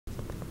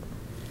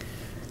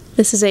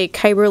This is a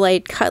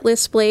Kyberlight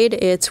Cutlass blade.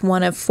 It's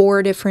one of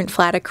 4 different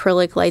flat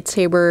acrylic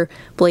lightsaber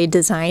blade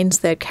designs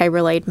that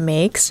Kyberlight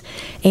makes,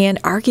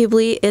 and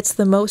arguably it's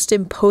the most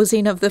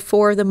imposing of the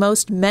 4, the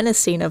most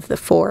menacing of the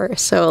 4.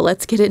 So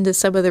let's get into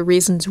some of the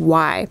reasons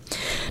why.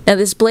 Now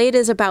this blade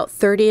is about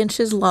 30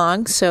 inches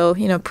long, so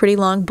pretty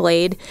long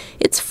blade.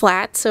 It's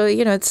flat, so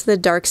it's the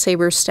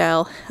Darksaber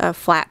style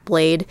flat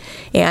blade,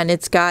 and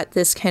it's got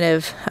this kind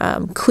of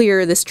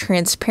clear, this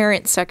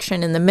transparent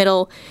section in the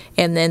middle,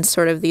 and then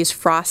sort of these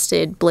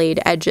frosted blade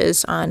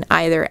edges on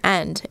either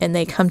end, and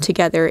they come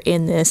together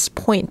in this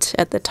point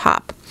at the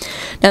top.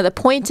 Now the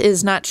point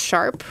is not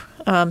sharp,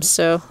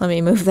 so let me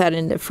move that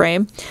into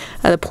frame.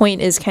 The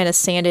point is kind of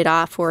sanded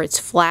off where it's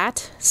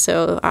flat,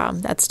 so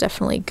that's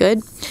definitely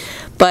good.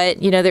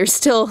 But there's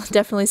still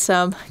definitely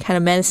some kind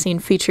of menacing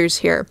features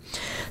here.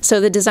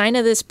 So the design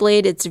of this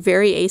blade, it's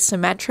very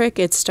asymmetric.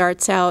 It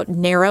starts out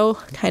narrow,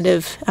 kind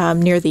of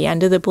near the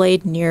end of the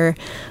blade, near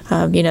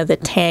the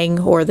tang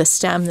or the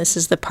stem. This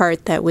is the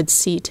part that would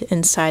seat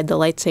inside the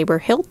lightsaber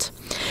hilt.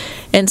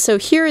 And so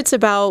here it's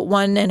about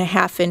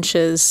 1.5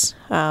 inches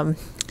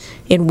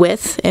in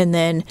width, and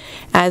then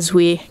as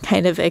we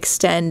kind of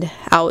extend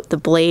out the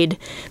blade,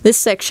 this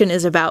section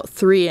is about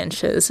 3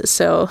 inches,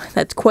 so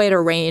that's quite a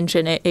range,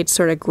 and it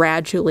sort of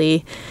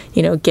gradually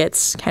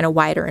gets kind of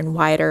wider and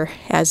wider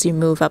as you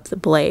move up the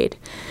blade.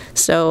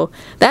 So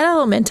that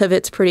element of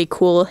it's pretty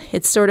cool.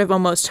 It's sort of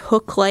almost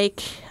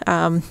hook-like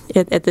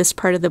at this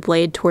part of the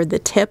blade toward the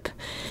tip.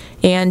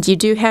 And you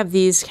do have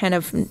these kind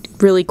of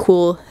really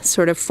cool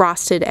sort of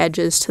frosted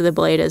edges to the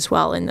blade as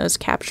well, and those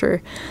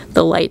capture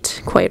the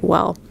light quite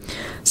well.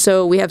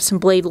 So we have some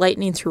blade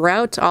lightning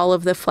throughout. All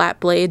of the flat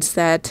blades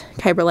that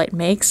Kyberlight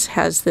makes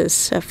has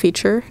this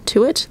feature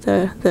to it,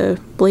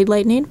 the blade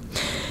lightning.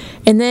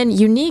 And then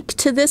unique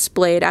to this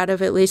blade, out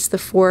of at least the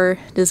 4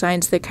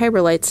 designs that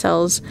Kyberlight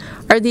sells,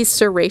 are these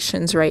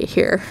serrations right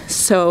here.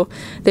 So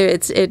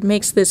it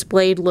makes this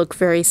blade look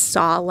very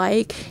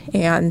saw-like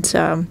and,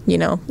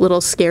 little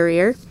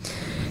scarier.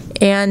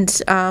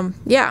 And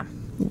yeah,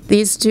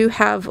 these do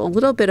have a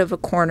little bit of a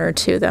corner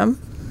to them.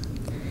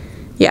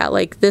 Yeah,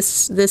 like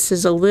this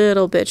is a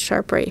little bit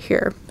sharp right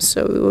here,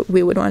 so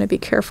we would want to be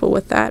careful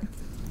with that.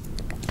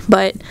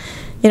 But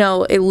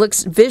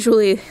it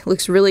visually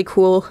looks really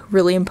cool,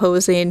 really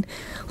imposing,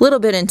 a little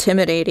bit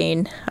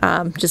intimidating,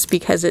 just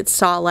because it's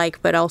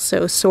saw-like but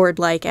also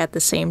sword-like at the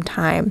same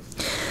time.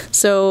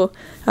 So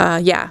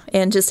yeah,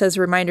 and just as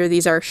a reminder,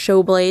 these are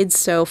show blades,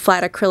 so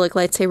flat acrylic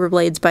lightsaber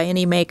blades by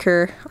any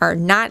maker are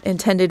not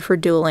intended for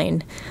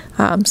dueling,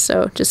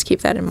 so just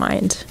keep that in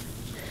mind.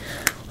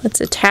 Let's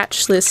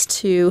attach this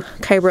to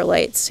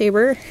Kyberlight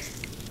saber.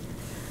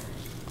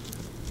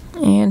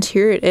 And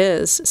here it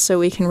is. So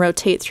we can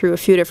rotate through a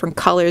few different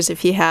colors.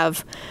 If you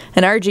have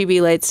an RGB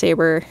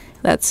lightsaber,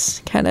 that's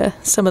kind of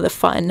some of the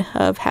fun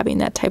of having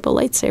that type of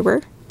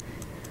lightsaber.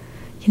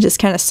 You can just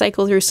kind of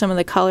cycle through some of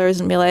the colors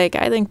and be like,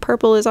 I think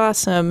purple is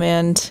awesome,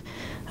 and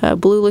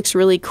blue looks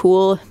really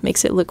cool,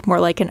 makes it look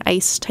more like an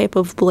ice type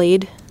of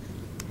blade.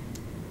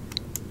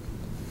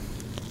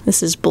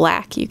 This is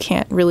black, you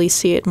can't really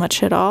see it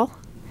much at all.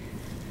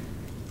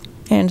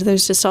 And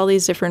there's just all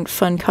these different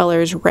fun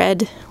colors.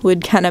 Red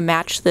would kind of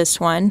match this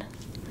one.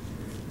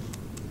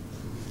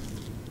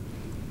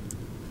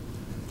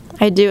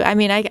 I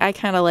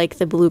kind of like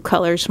the blue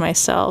colors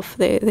myself.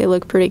 They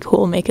look pretty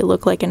cool, make it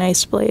look like an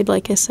ice blade,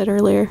 like I said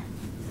earlier.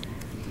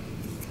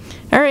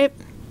 Alright,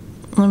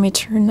 let me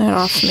turn that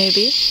off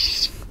maybe.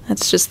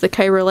 That's just the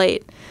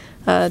Kyberlight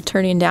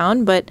turning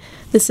down, but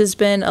this has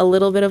been a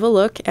little bit of a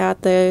look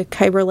at the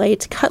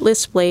Kyberlight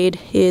Cutlass blade.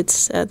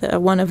 It's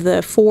one of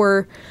the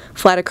 4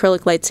 flat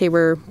acrylic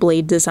lightsaber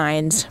blade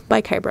designs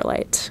by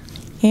Kyberlight.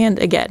 And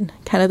again,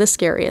 kind of the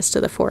scariest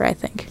of the 4, I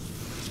think.